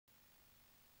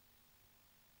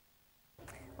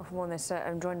For more on this,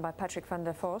 I'm joined by Patrick van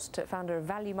der Vorst, founder of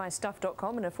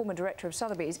ValueMyStuff.com and a former director of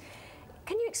Sotheby's.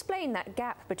 Can you explain that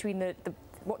gap between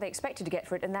what they expected to get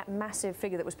for it and that massive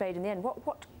figure that was paid in the end?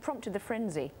 What prompted the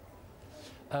frenzy?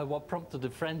 What prompted the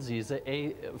frenzy is,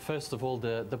 first of all,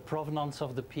 the provenance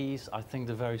of the piece. I think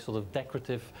the very sort of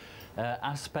decorative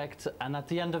aspect. And at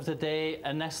the end of the day,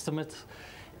 an estimate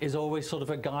is always sort of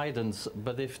a guidance.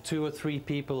 But if 2 or 3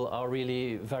 people are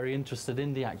really very interested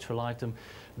in the actual item,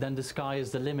 then the sky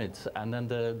is the limit. And then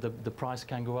the price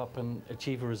can go up and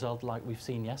achieve a result like we've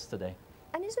seen yesterday.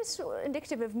 And is this sort of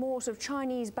indicative of more sort of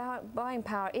Chinese buying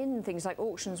power in things like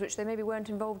auctions, which they maybe weren't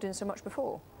involved in so much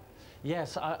before?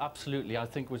 Yes, absolutely. I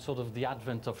think with sort of the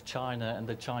advent of China and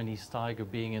the Chinese tiger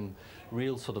being in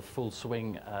real sort of full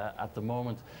swing at the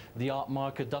moment, the art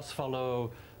market does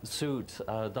follow suit,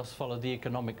 does follow the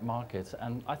economic market.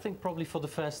 And I think probably for the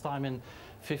first time in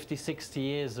 50, 60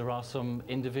 years, there are some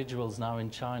individuals now in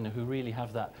China who really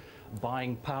have that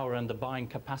buying power and the buying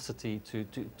capacity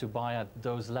to buy at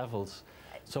those levels.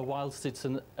 So whilst it's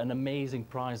an amazing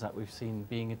prize that we've seen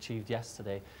being achieved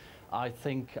yesterday, I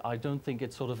don't think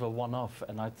it's sort of a one-off,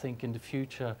 and I think in the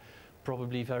future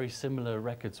probably very similar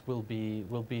records will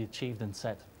be achieved and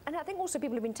set. And I think also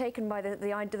people have been taken by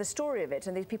the story of it,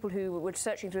 and these people who were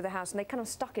searching through the house and they kind of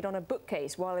stuck it on a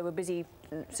bookcase while they were busy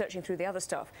searching through the other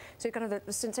stuff. So kind of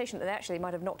the sensation that they actually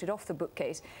might have knocked it off the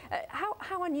bookcase.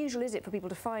 How unusual is it for people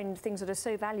to find things that are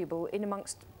so valuable in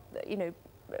amongst, you know,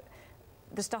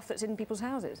 the stuff that's in people's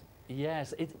houses?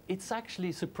 Yes, it's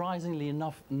actually surprisingly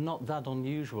enough not that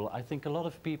unusual. I think a lot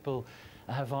of people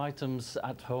have items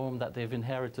at home that they've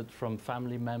inherited from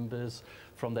family members,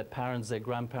 from their parents, their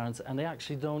grandparents, and they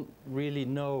actually don't really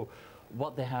know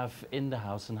what they have in the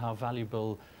house and how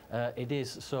valuable it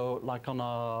is. So like on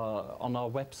our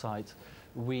website,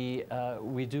 we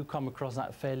do come across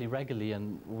that fairly regularly,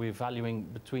 and we're valuing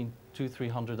between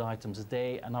 200-300 items a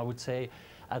day, and I would say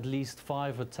at least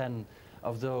 5 or 10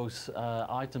 of those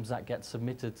items that get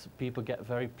submitted, people get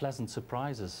very pleasant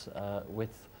surprises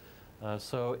with.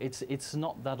 So it's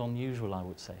not that unusual, I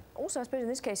would say. Also, I suppose in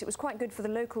this case it was quite good for the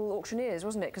local auctioneers,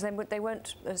 wasn't it? Because they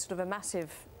weren't sort of a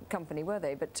massive company, were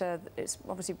they? But it's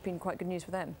obviously been quite good news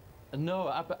for them. No,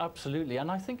 absolutely. And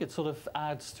I think it sort of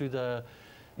adds to the...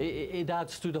 It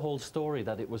adds to the whole story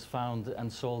that it was found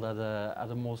and sold at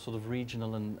a more sort of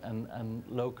regional and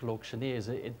local auctioneers.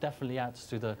 It definitely adds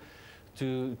to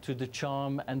the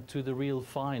charm and to the real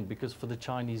find, because for the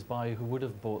Chinese buyer who would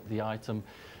have bought the item,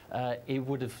 it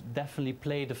would have definitely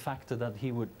played a factor that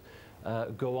he would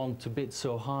go on to bid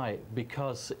so high,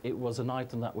 because it was an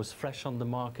item that was fresh on the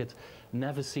market,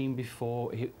 never seen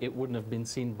before. It wouldn't have been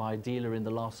seen by a dealer in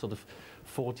the last sort of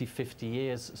 40, 50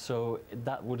 years. So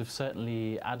that would have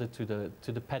certainly added to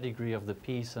the pedigree of the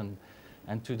piece and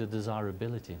to the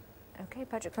desirability. Okay,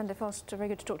 Patrick van der Vorst, very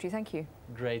good to talk to you. Thank you.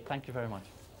 Great, thank you very much.